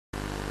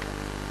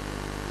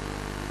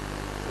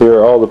Here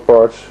are all the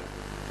parts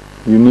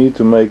you need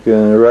to make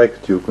a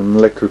Rijketube, an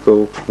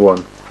electrical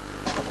one.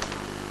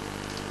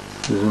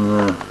 This is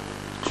a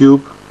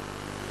tube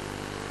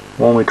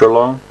 1 meter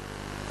long,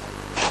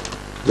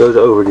 goes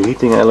over the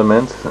heating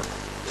element,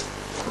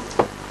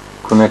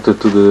 connected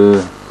to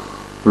the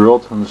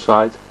rod on the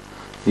side.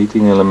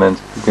 Heating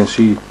element, you can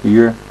see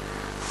here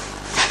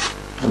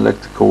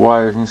electrical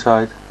wires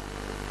inside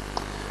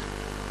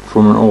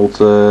from an old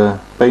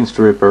paint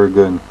stripper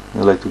gun,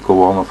 electrical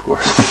one of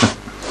course.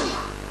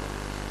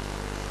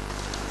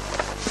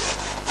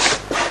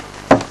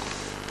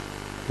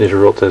 This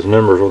rod has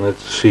numbers on it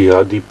to see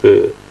how deep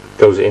it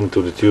goes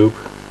into the tube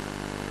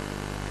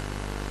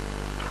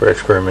for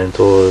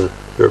experimental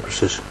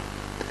purposes.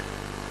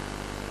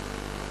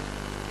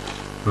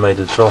 Made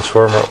a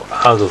transformer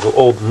out of an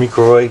old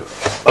microwave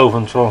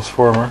oven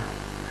transformer.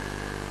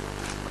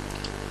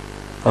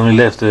 Only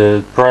left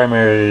the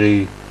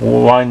primary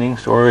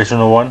windings, the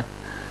original one,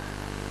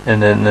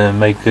 and then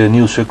make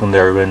new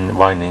secondary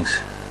windings.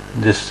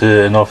 Just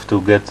enough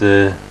to get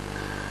the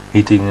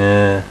heating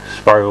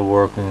spiral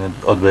working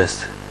at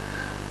best.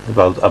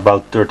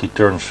 About 30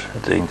 turns, I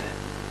think.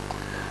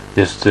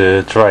 Just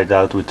try it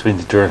out with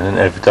 20 turns, and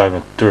every time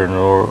a turn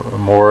or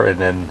more, and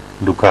then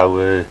look how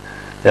the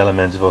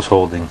element was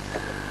holding.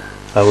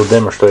 I will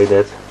demonstrate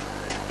that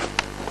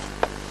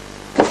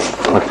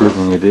by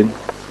plugging it in.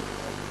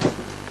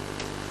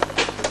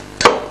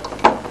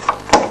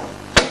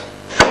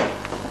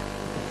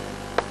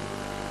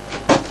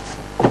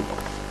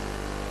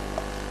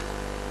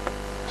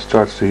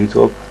 Starts to heat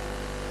up.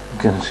 You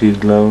can see it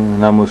glowing.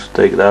 Now I must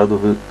take it out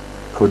of it.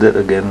 Oh, that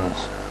again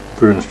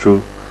burns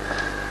through.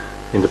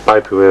 In the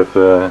pipe you have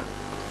the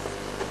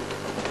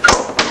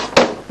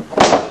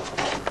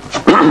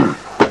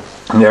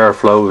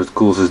airflow, it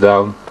cools it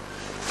down,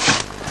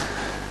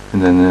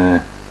 and then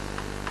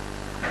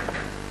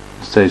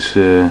it stays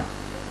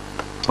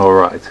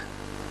alright.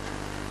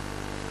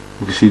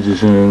 You can see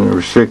there's a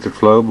restricted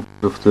flow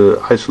because of the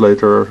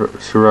isolator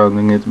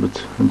surrounding it,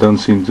 but it don't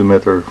seem to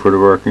matter for the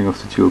working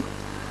of the tube.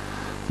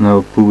 Now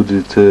I'll put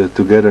it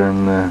together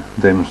and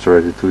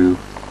demonstrate it to you.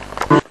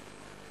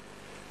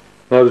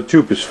 Now the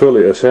tube is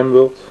fully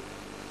assembled.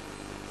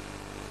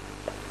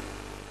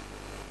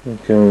 You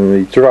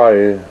can try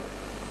it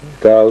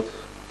out.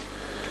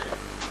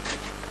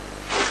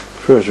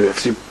 First we have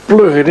to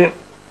plug it in.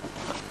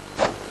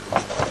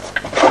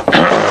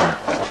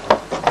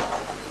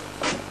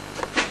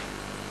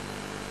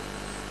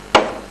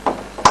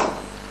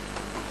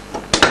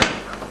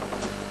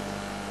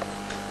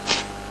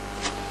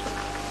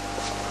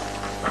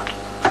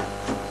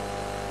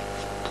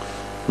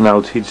 Now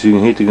it's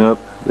heating up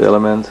the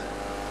element.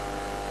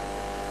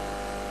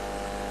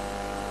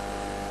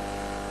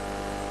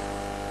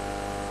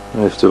 I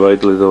have to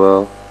wait a little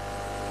while.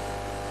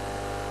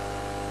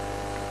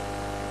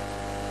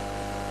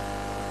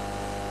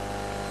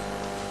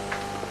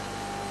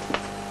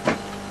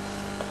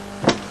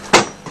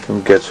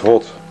 It gets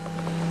hot.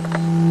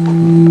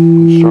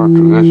 Start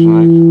to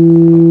resonate.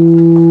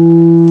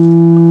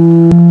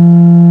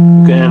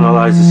 You can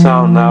analyze the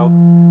sound now.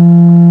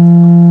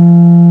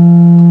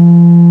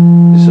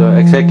 It's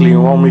exactly a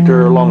 1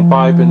 meter long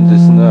pipe, and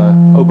it's an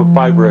open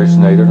pipe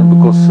resonator,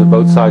 because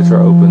both sides are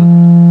open.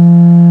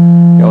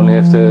 You only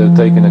have to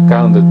take into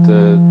account that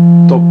the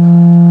top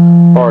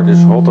part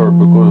is hotter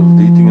because of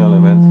the heating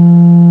element.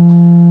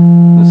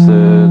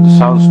 The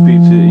sound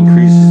speed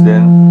increases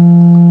then.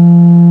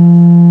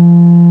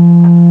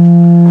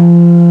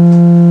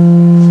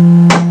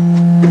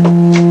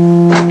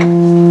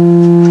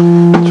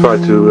 Try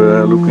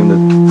to look in the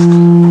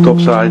top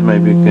side,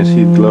 maybe you can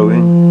see it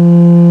glowing.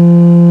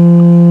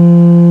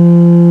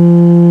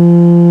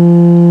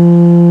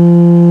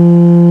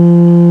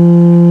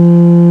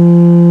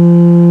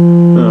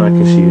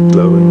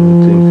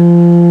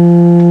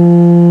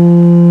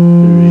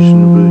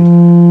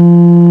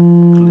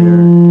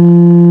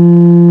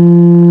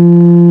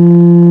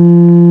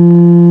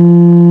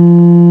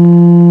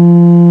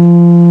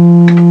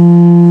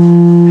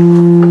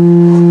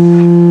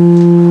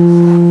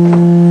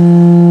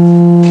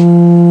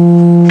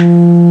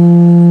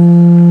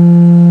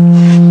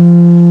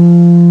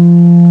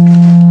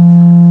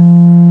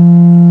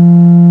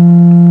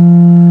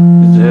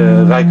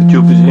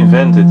 Rijketube is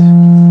invented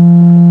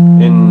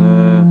in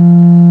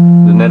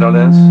the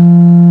Netherlands,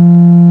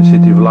 the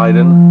city of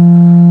Leiden,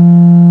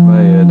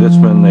 by a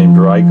Dutchman named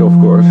Rijke, of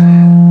course.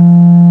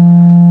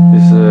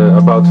 It's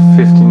about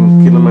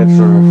 15 kilometers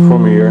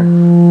from here.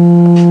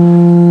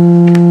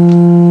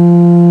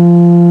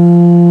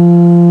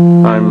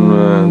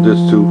 I'm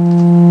Dutch too.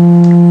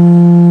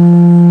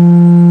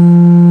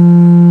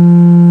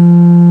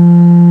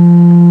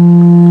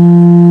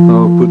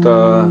 I'll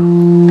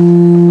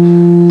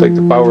take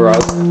the power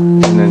out,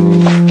 and then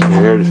you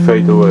hear the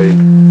fade away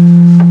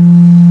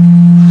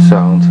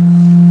sound.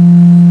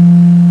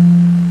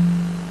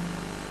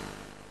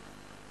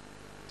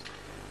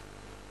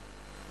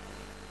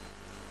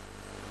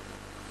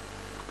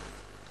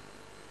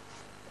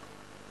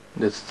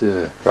 That's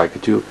the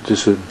Rijketube. It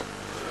is a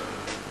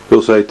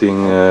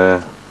pulsating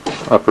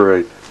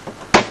operate.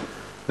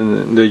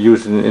 And they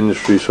use it in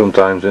industry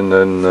sometimes, and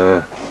then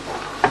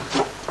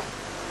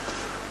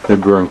they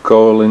burn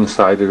coal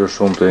inside it or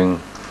something,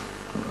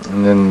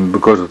 and then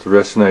because of the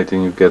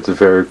resonating you get a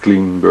very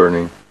clean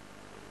burning.